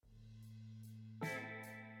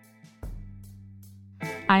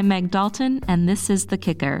I'm Meg Dalton, and this is The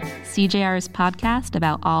Kicker, CJR's podcast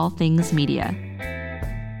about all things media.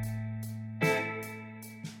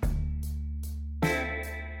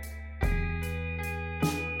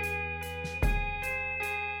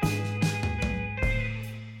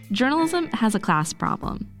 Journalism has a class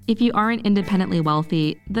problem. If you aren't independently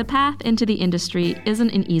wealthy, the path into the industry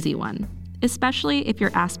isn't an easy one, especially if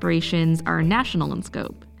your aspirations are national in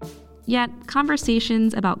scope. Yet,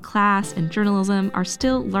 conversations about class and journalism are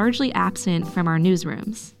still largely absent from our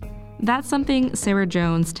newsrooms. That's something Sarah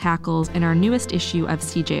Jones tackles in our newest issue of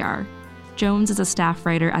CJR. Jones is a staff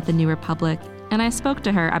writer at The New Republic, and I spoke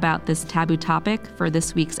to her about this taboo topic for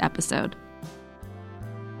this week's episode.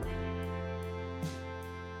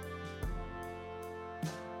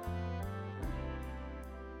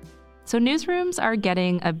 So newsrooms are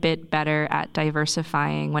getting a bit better at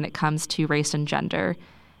diversifying when it comes to race and gender.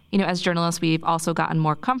 As journalists, we've also gotten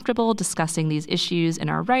more comfortable discussing these issues in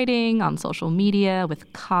our writing, on social media,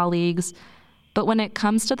 with colleagues. But when it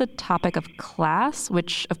comes to the topic of class,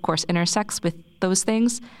 which of course intersects with those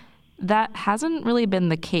things, that hasn't really been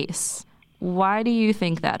the case. Why do you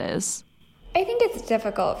think that is? I think it's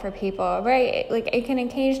difficult for people, right? Like, it can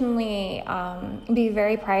occasionally be a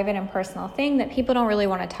very private and personal thing that people don't really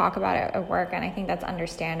want to talk about at work, and I think that's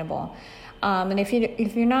understandable. And if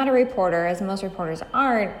you're not a reporter, as most reporters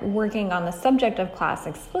aren't, working on the subject of class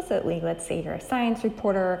explicitly, let's say you're a science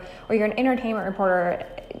reporter or you're an entertainment reporter,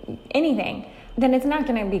 anything, then it's not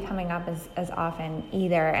going to be coming up as often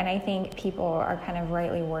either. And I think people are kind of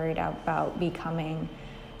rightly worried about becoming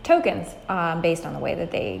tokens based on the way that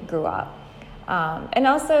they grew up. And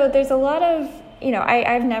also, there's a lot of,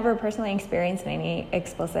 I've never personally experienced any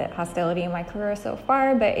explicit hostility in my career so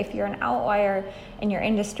far, but if you're an outlier in your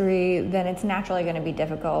industry, then it's naturally going to be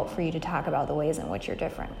difficult for you to talk about the ways in which you're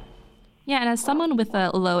different. Yeah, and as someone with a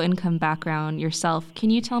low-income background yourself, can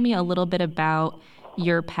you tell me a little bit about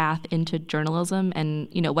your path into journalism and,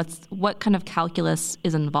 what kind of calculus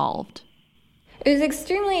is involved? It was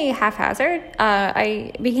extremely haphazard.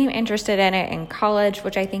 I became interested in it in college,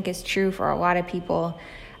 which I think is true for a lot of people.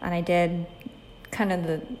 And I did kind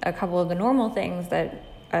of a couple of the normal things that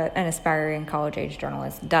an aspiring college-age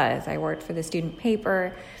journalist does. I worked for the student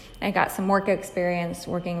paper. I got some work experience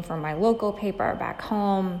working for my local paper back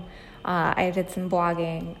home. I did some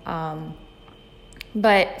blogging.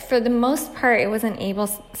 But for the most part, it wasn't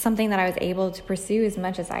something that I was able to pursue as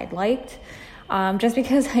much as I'd liked. Just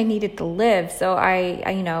because I needed to live. So I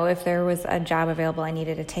if there was a job available, I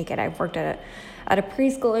needed to take it. I've worked at a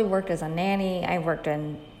preschool. I worked as a nanny. I worked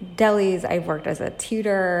in delis. I worked as a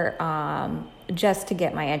tutor, just to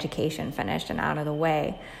get my education finished and out of the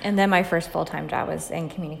way. And then my first full-time job was in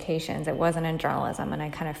communications. It wasn't in journalism, and I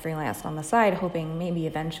kind of freelanced on the side, hoping maybe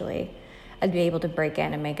eventually I'd be able to break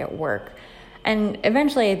in and make it work. And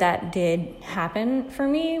eventually that did happen for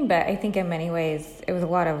me, but I think in many ways it was a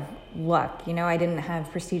lot of luck. I didn't have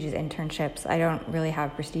prestigious internships. I don't really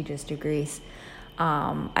have prestigious degrees.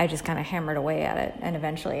 I just kind of hammered away at it, and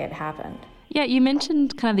eventually it happened. Yeah, you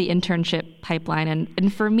mentioned kind of the internship pipeline,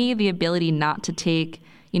 and for me, the ability not to take,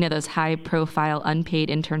 those high-profile unpaid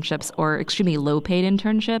internships or extremely low-paid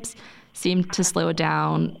internships seemed to slow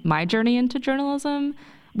down my journey into journalism.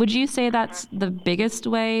 Would you say that's the biggest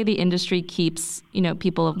way the industry keeps,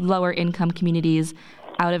 people of lower income communities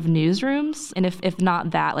out of newsrooms? And if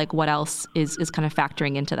not that, what else is kind of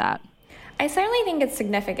factoring into that? I certainly think it's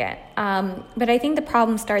significant, but I think the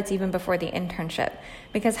problem starts even before the internship,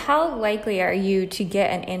 because how likely are you to get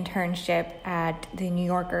an internship at the New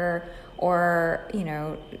Yorker or,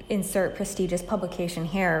 insert prestigious publication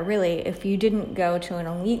here, really, if you didn't go to an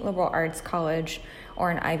elite liberal arts college or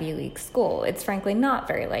an Ivy League school? It's frankly not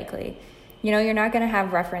very likely. You're not going to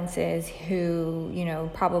have references who,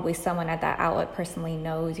 probably someone at that outlet personally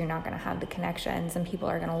knows. You're not going to have the connections, and people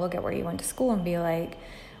are going to look at where you went to school and be like,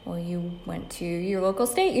 well, you went to your local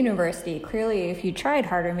state university. Clearly, if you tried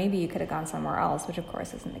harder, maybe you could have gone somewhere else, which of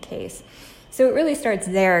course isn't the case. So it really starts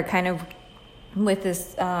there, kind of with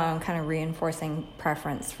this kind of reinforcing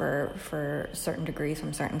preference for certain degrees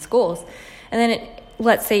from certain schools. And then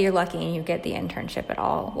let's say you're lucky and you get the internship at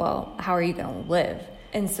all. Well, how are you going to live?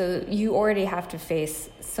 And so you already have to face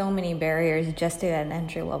so many barriers just to get an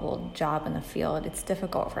entry-level job in the field. It's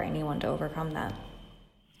difficult for anyone to overcome that.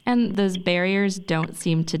 And those barriers don't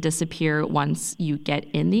seem to disappear once you get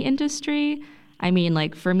in the industry. I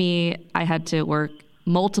mean, for me, I had to work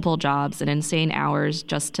multiple jobs and insane hours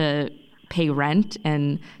just to pay rent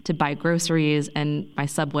and to buy groceries and my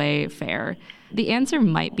subway fare. The answer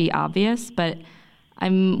might be obvious, but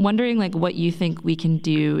I'm wondering what you think we can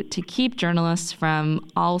do to keep journalists from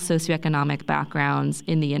all socioeconomic backgrounds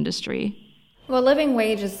in the industry. Well, living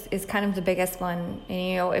wage is kind of the biggest one.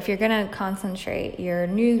 And, if you're going to concentrate your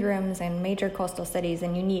newsrooms in major coastal cities,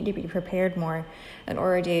 then you need to be prepared more in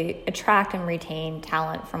order to attract and retain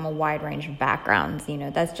talent from a wide range of backgrounds.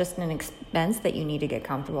 That's just an expense that you need to get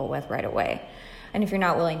comfortable with right away. And if you're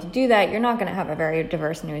not willing to do that, you're not going to have a very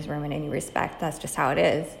diverse newsroom in any respect. That's just how it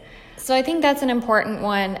is. So I think that's an important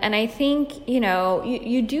one. And I think,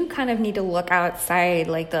 you do kind of need to look outside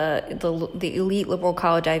like the elite liberal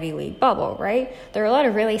college Ivy League bubble, right? There are a lot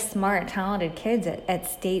of really smart, talented kids at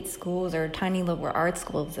state schools or tiny liberal arts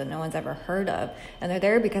schools that no one's ever heard of. And they're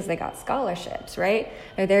there because they got scholarships, right?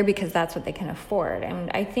 They're there because that's what they can afford. And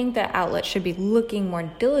I think that outlets should be looking more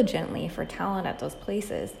diligently for talent at those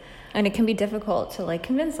places. And it can be difficult to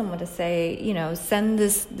convince someone to say, send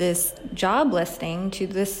this job listing to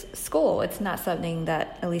this school. It's not something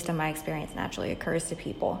that, at least in my experience, naturally occurs to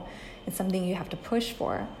people. It's something you have to push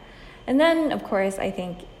for. And then, of course, I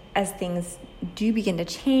think as things do begin to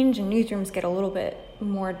change and newsrooms get a little bit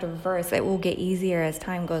more diverse, it will get easier as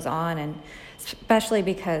time goes on, and especially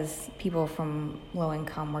because people from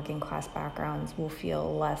low-income, working-class backgrounds will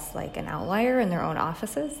feel less like an outlier in their own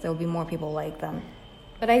offices. There will be more people like them.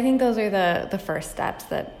 But I think those are the first steps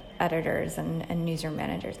that editors and newsroom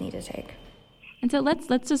managers need to take. And so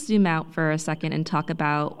let's just zoom out for a second and talk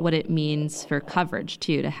about what it means for coverage,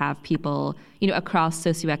 too, to have people, across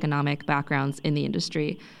socioeconomic backgrounds in the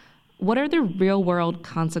industry. What are the real-world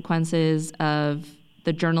consequences of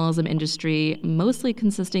the journalism industry, mostly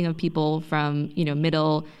consisting of people from,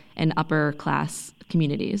 middle and upper-class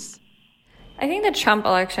communities? I think the Trump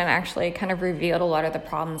election actually kind of revealed a lot of the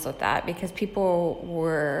problems with that, because people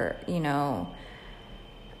were,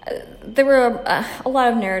 there were a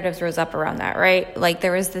lot of narratives rose up around that, right?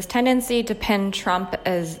 There was this tendency to pin Trump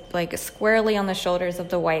as squarely on the shoulders of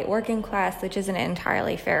the white working class, which isn't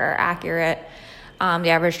entirely fair or accurate.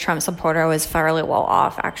 The average Trump supporter was fairly well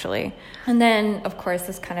off, actually. And then, of course,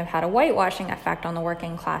 this kind of had a whitewashing effect on the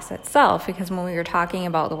working class itself, because when we were talking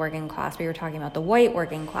about the working class, we were talking about the white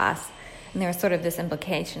working class. And there was sort of this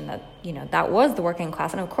implication that, that was the working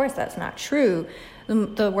class. And of course, that's not true.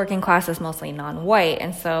 The working class is mostly non-white.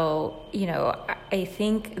 And so, I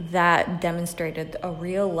think that demonstrated a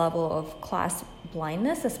real level of class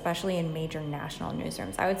blindness, especially in major national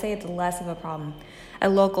newsrooms. I would say it's less of a problem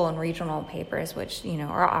at local and regional papers, which,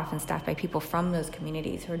 are often staffed by people from those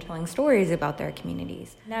communities who are telling stories about their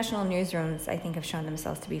communities. National newsrooms, I think, have shown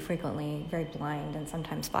themselves to be frequently very blind and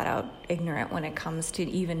sometimes flat out ignorant when it comes to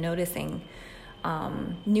even noticing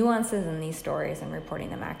nuances in these stories and reporting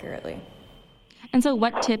them accurately. And so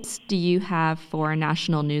what tips do you have for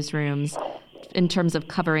national newsrooms in terms of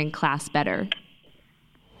covering class better?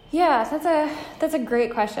 Yeah, that's a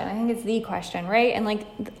great question. I think it's the question, right? And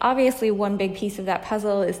obviously one big piece of that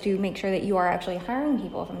puzzle is to make sure that you are actually hiring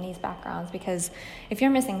people from these backgrounds, because if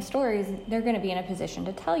you're missing stories, they're going to be in a position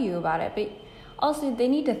to tell you about it. But also they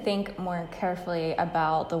need to think more carefully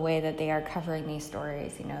about the way that they are covering these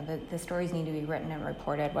stories. The stories need to be written and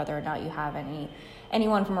reported, whether or not you have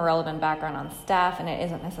anyone from a relevant background on staff, and it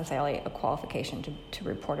isn't necessarily a qualification to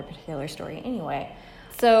report a particular story anyway.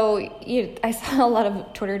 So I saw a lot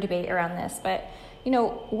of Twitter debate around this, but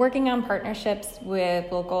working on partnerships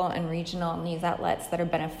with local and regional news outlets that are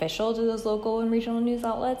beneficial to those local and regional news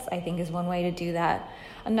outlets, I think, is one way to do that.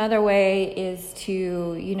 Another way is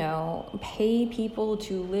to, pay people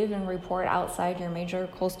to live and report outside your major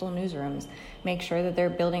coastal newsrooms. Make sure that they're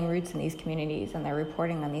building roots in these communities and they're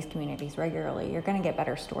reporting on these communities regularly. You're going to get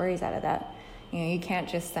better stories out of that. You can't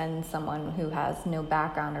just send someone who has no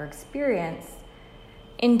background or experience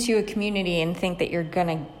into a community and think that you're going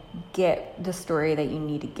to get the story that you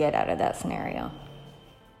need to get out of that scenario.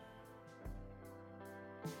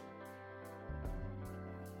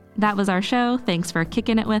 That was our show. Thanks for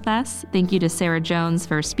kicking it with us. Thank you to Sarah Jones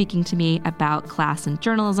for speaking to me about class and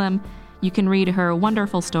journalism. You can read her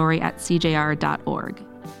wonderful story at cjr.org.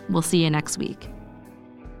 We'll see you next week.